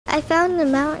I found the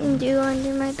Mountain Dew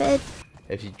under my bed.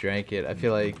 If you drank it, I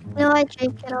feel like... No, I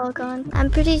drank it all gone.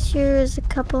 I'm pretty sure it was a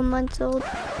couple months old.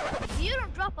 If you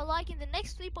don't drop a like in the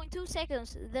next 3.2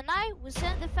 seconds, then I will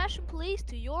send the fashion police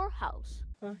to your house.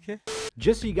 Okay.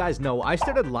 Just so you guys know, I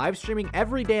started live streaming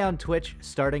every day on Twitch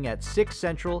starting at 6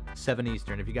 Central, 7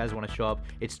 Eastern. If you guys want to show up,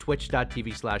 it's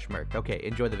twitch.tv/MEHRKED. Okay,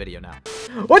 enjoy the video now.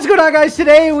 What's going on, guys?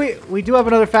 Today, we do have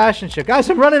another fashion show. Guys,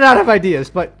 I'm running out of ideas,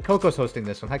 but Coco's hosting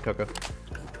this one. Hi, Coco.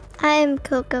 I'm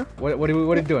Coco. What are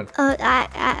you doing?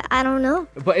 I don't know.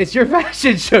 But it's your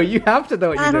fashion show. You have to know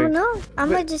what you're doing. I don't know. I'm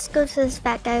gonna just go to this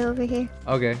fat guy over here.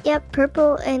 Okay. Yep,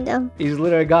 purple and He's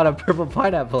literally got a purple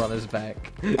pineapple on his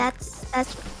back. That's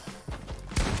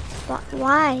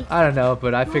why? I don't know,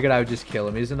 but I figured I would just kill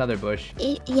him. He's another Bush.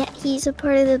 Yeah, he's a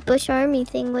part of the Bush Army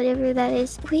thing, whatever that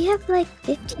is. We have like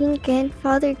 15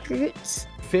 Grandfather Groots.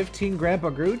 15 Grandpa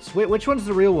Groots? Wait, which one's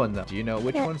the real one, though? Do you know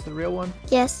which one's the real one?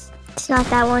 Yes. It's not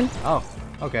that one. Oh,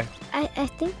 okay. I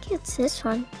think it's this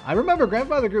one. I remember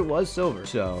Grandfather Groot was silver,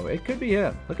 so it could be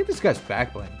him. Look at this guy's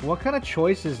back bling. What kind of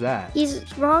choice is that?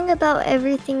 He's wrong about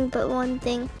everything but one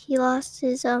thing. He lost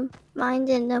his mind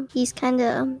and he's kind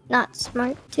of not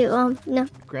smart too. No.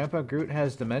 Grandpa Groot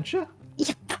has dementia?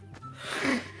 Yep.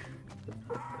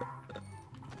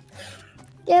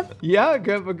 Yep. Yeah,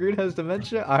 Grandpa Groot has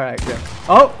dementia? All right, good.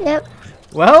 Oh! Yep.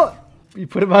 Well, you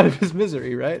put him out of his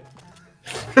misery, right?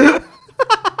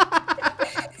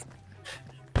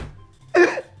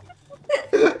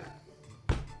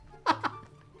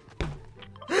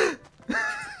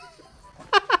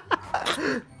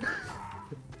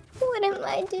 What am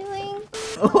I doing?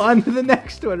 Oh, on to the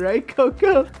next one, right,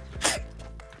 Coco?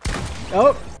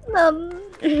 Oh.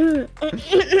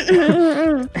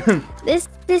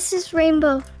 This is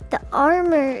rainbow. The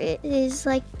armor is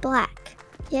like black.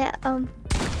 Yeah,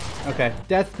 Okay.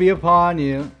 Death be upon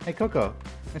you. Hey, Coco.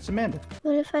 It's Amanda.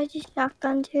 What if I just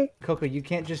shotgunned her? Coco, you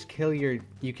can't just kill your...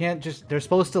 You can't just... They're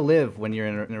supposed to live when you're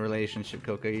in a relationship,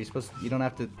 Coco. You're supposed to... You don't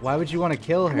have to... Why would you want to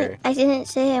kill her? I didn't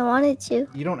say I wanted to.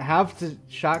 You don't have to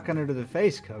shotgun her to the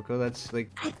face, Coco. That's like...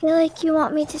 I feel like you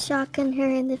want me to shotgun her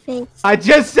in the face. I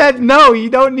just said no! You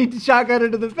don't need to shotgun her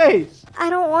to the face! I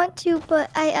don't want to,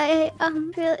 but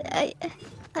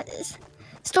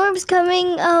Storm's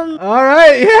coming,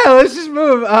 Alright, yeah, let's just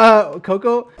move.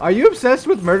 Coco, are you obsessed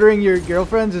with murdering your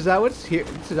girlfriends? Is that what's here?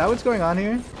 Is that what's going on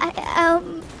here?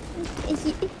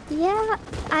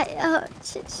 Yeah,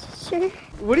 sure.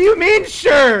 What do you mean,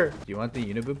 sure? Do you want the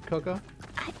uniboob, Coco?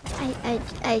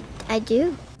 I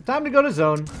do. Time to go to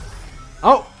zone.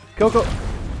 Oh, Coco.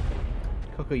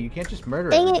 Coco, you can't just murder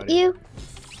Dang everybody. it, you.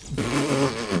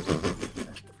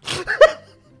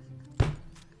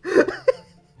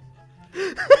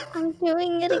 I'm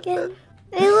doing it again.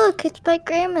 Hey, look, it's my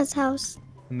grandma's house.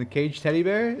 And the caged teddy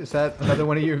bear? Is that another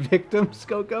one of your victims,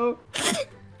 Coco?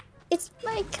 It's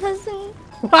my cousin.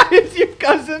 Why is your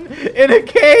cousin in a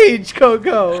cage,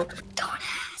 Coco? Don't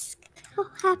ask. It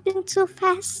happened so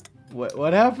fast.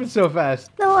 What happened so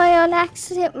fast? No, I on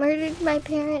accident murdered my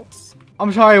parents.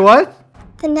 I'm sorry, what?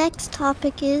 The next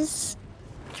topic is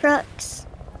trucks.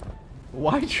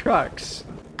 Why trucks?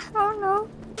 I don't know.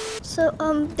 So,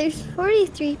 there's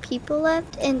 43 people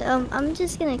left, and, I'm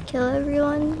just gonna kill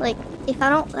everyone. Like, if I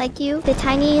don't like you the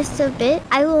tiniest of bit,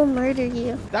 I will murder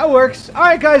you. That works.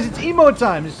 Alright, guys, it's emote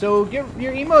time, so get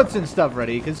your emotes and stuff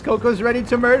ready, because Coco's ready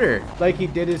to murder, like he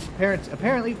did his parents.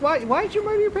 Apparently, why did you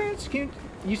murder your parents?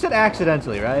 You said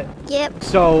accidentally, right? Yep.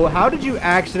 So, how did you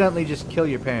accidentally just kill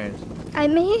your parents? I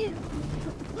may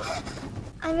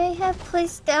have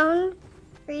placed down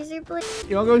razor blade.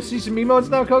 You wanna go see some emotes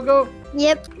now, Coco?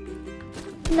 Yep.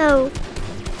 No.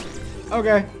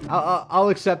 Okay, I'll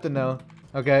accept the no.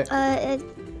 Okay.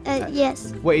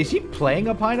 Yes. Wait, is he playing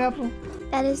a pineapple?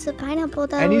 That is a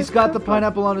pineapple. And he's got the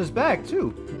pineapple on his back,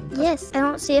 too. Yes. I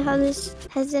don't see how this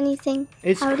has anything.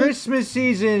 It's Christmas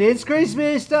season. It's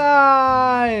Christmas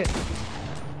time.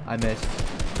 I missed.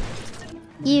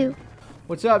 You.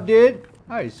 What's up, dude?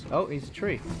 He's a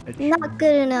tree. Not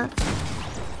good enough.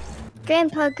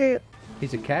 Grandpa Groot.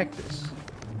 He's a cactus.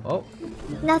 Oh.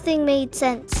 Nothing made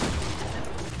sense.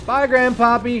 Bye,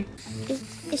 Grandpappy.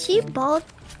 Is she bald?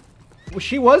 Well,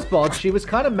 she was bald. She was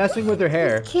kind of messing with her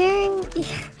hair.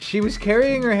 She was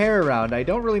carrying her hair around. I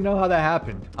don't really know how that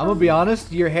happened. I'm gonna be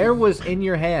honest. Your hair was in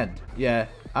your hand. Yeah.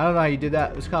 I don't know how you did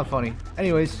that. It was kind of funny.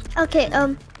 Anyways. Okay,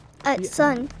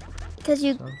 son. Because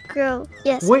you grow.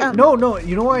 Yes. Wait, no.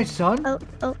 You know why, son?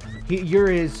 Oh.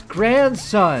 You're his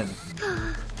grandson.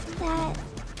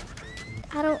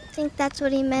 I don't think that's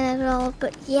what he meant at all,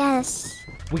 but yes.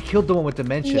 We killed the one with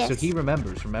dementia, yes. so he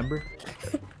remembers, remember?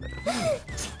 You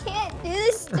can't do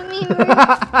this to me,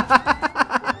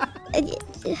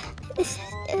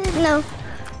 No.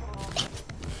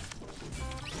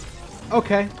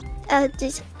 Okay.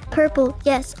 This purple.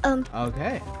 Yes.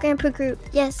 Okay. Grandpa Groot.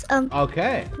 Yes.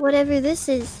 Okay. Whatever this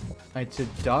is. It's a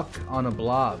duck on a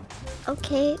blob.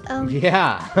 Okay.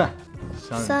 Yeah.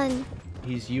 Sun.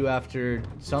 He's you after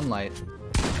sunlight.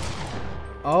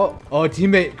 Oh,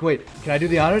 teammate. Wait, can I do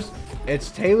the honors? It's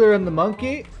Taylor and the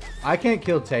monkey. I can't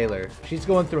kill Taylor. She's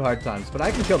going through hard times, but I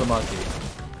can kill the monkey.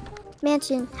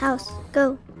 Mansion. House.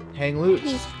 Go. Hang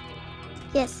loose.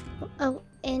 Yes. Oh,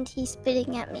 and he's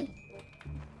spitting at me.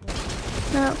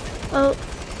 No. Oh.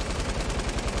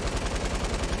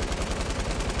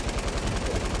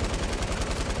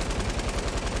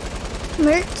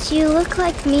 Merch, you look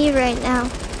like me right now.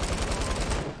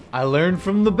 I learned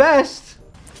from the best.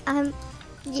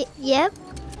 Yep.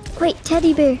 Wait,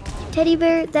 teddy bear. Teddy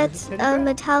bear, that's Teddy bear?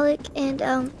 metallic and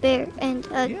bear and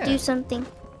Yeah. do something.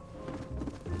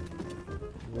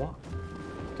 What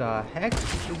the heck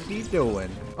is he doing?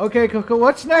 Okay, Coco,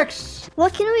 what's next?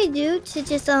 What can we do to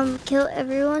just kill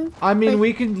everyone? I mean, Like,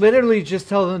 we can literally just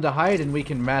tell them to hide and we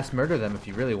can mass murder them if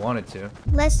you really wanted to.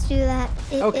 let's do that.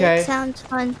 Okay. It sounds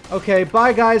fun. Okay,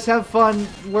 bye guys, have fun.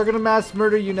 We're gonna mass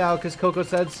murder you now because Coco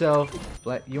said so.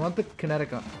 But you want the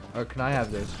kinetic on, or can I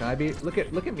have this? Can I be? Look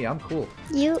at me, I'm cool.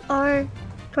 You are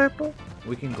purple.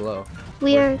 We can glow.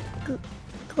 We are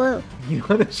glow. You know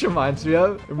what this reminds me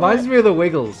of? It reminds me of the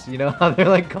Wiggles. You know how they're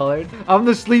like colored? I'm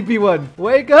the sleepy one.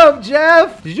 Wake up,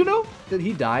 Jeff! Did you know that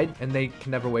he died and they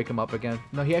can never wake him up again?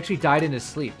 No, he actually died in his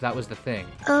sleep. That was the thing.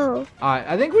 Oh. Alright,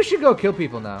 I think we should go kill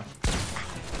people now.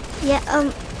 Yeah,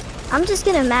 I'm just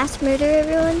gonna mass murder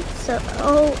everyone. So,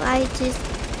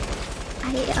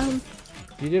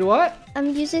 You did what? I'm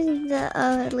using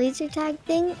the laser tag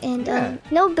thing and Yeah.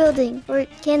 no building. Or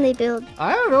can they build?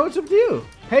 I don't know. It's up to you.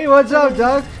 Hey, what's up,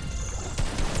 Doug?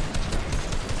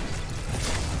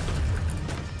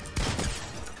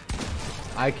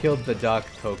 I killed the duck,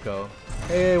 Coco.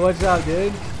 Hey, what's up,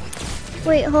 dude?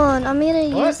 Wait, hold on. I'm gonna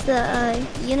What? use the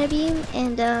unibeam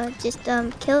and just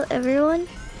kill everyone.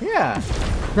 Yeah.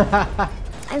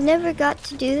 I've never got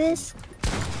to do this.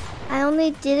 I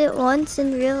only did it once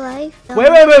in real life.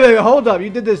 Wait, hold up. You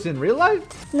did this in real life?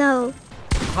 No,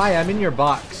 Hi, I'm in your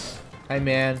box. Hey,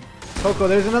 man. Coco,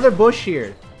 there's another bush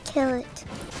here. kill it.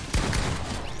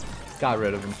 Got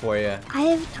rid of him for you. I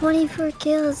have 24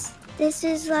 kills. This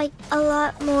is like a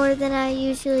lot more than I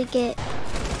usually get.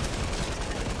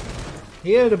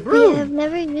 He had a Wait, broom. I've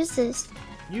never used this.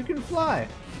 You can fly.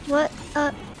 What?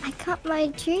 I got my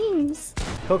dreams.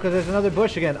 Coco, there's another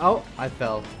bush again. Oh, I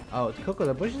fell. Oh, Coco,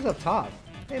 the bush is up top.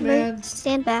 Hey, man.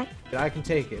 Stand back. I can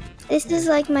take it. This is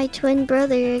like my twin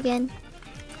brother again.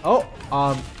 Oh,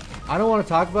 I don't want to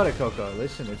talk about it, Coco.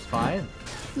 Listen, it's fine.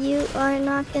 You are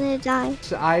not gonna die.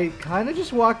 So I kind of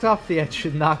just walked off the edge,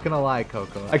 not gonna lie,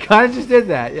 Coco. I kind of just did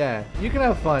that, yeah. You can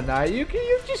have fun. You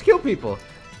just kill people.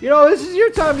 You know, this is your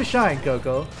time to shine,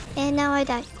 Coco. And now I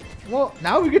die. Well,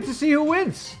 now we get to see who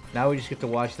wins. Now we just get to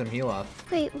watch them heal off.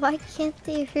 Wait, why can't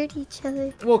they hurt each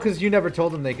other? Well, because you never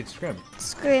told them they could scrim.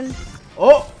 Scrim.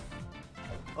 Oh!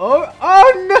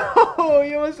 Oh no!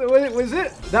 Was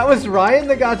it? That was Ryan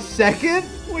that got second?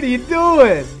 What are you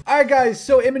doing? Alright guys,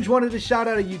 so Image wanted to shout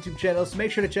out a YouTube channel, so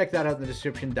make sure to check that out in the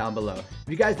description down below. If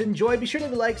you guys did enjoy, be sure to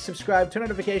like, subscribe, turn on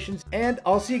notifications, and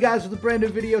I'll see you guys with a brand new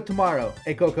video tomorrow.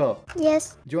 Hey Coco,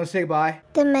 Yes, do you want to say goodbye?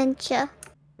 dementia.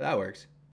 That works.